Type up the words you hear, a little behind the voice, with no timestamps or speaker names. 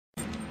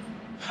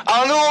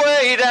On the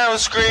way down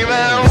screaming,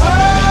 whoa,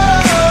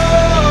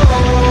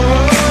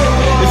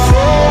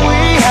 before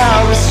we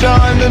have a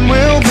son, then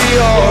we'll be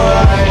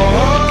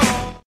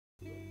alright.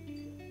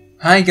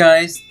 Hi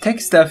guys, Tech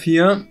Stuff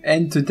here,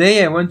 and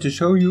today I want to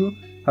show you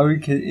how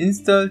you can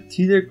install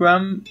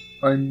Telegram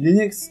on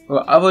Linux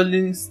or other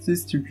Linux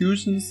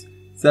distributions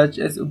such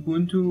as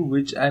Ubuntu,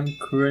 which I'm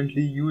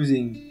currently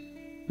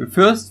using. The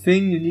first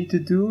thing you need to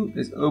do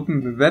is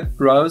open the web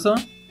browser.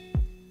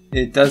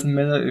 It doesn't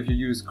matter if you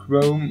use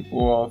Chrome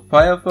or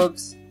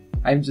Firefox.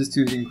 I'm just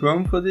using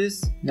Chrome for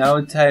this.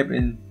 Now type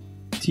in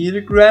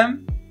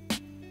Telegram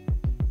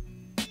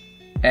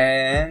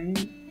and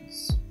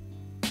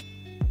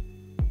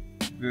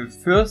the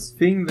first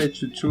thing that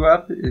should show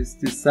up is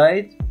the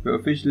site, the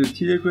official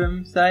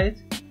Telegram site.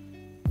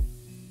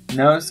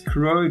 Now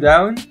scroll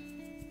down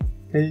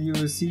till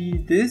you see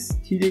this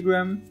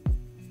Telegram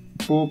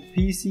for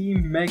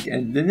PC, Mac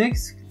and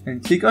Linux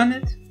and click on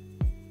it.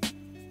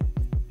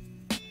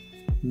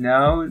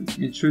 Now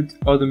it should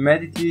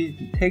automatically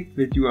detect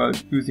that you are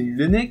using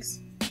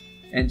Linux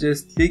and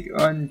just click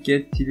on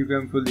Get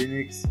Telegram for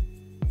Linux,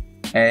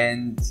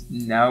 and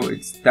now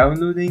it's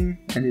downloading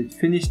and it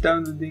finished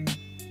downloading,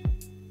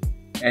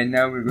 and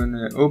now we're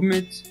gonna open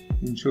it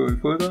in Show in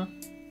Folder.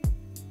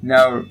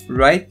 Now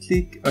right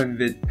click on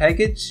that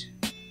package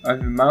on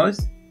the mouse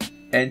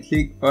and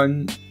click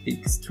on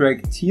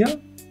Extract here.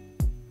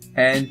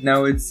 And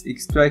now it's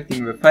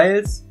extracting the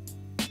files,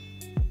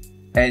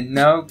 and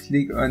now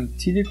click on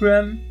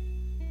Telegram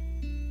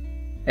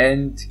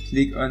and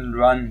click on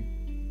Run,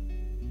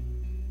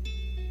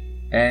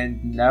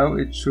 and now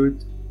it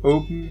should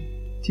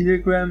open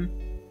Telegram.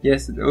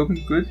 Yes, it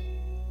opened, good.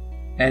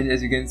 And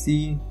as you can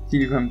see,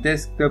 Telegram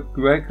Desktop,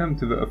 welcome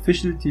to the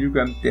official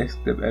Telegram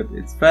Desktop app.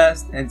 It's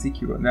fast and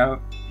secure.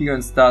 Now click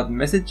on Start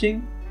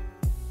Messaging,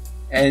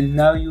 and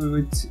now you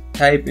would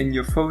type in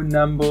your phone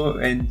number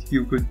and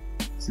you could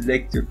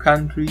select your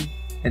country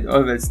and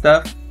all that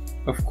stuff.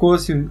 Of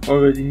course you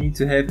already need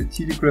to have a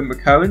Telegram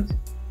account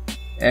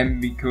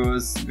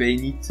because they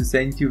need to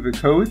send you the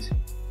code.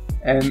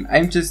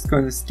 I'm just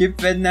gonna skip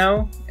that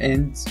now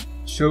and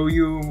show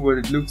you what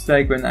it looks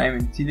like when I'm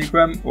in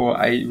Telegram, or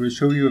I will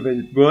show you that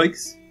it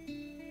works.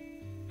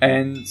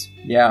 And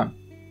yeah,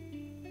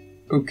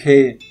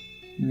 okay,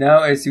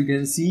 now as you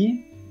can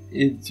see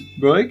it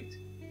worked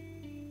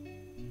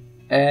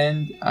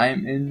and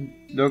I'm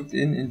logged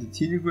in into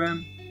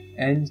Telegram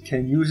and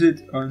can use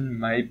it on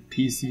my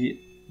PC.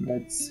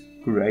 That's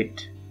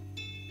great.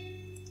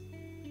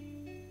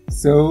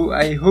 So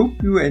I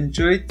hope you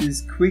enjoyed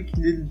this quick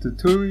little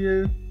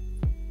tutorial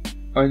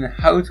on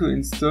how to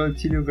install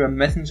Telegram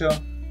Messenger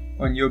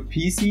on your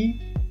PC,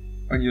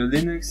 on your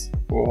Linux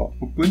or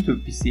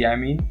Ubuntu PC I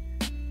mean.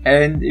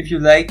 And if you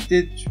liked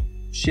it,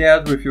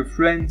 share it with your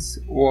friends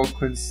or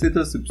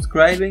consider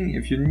subscribing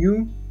if you're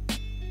new.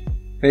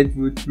 That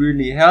would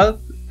really help.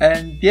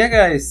 And yeah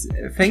guys,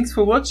 thanks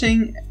for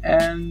watching,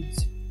 and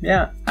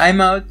yeah, I'm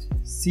out.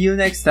 See you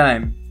next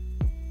time.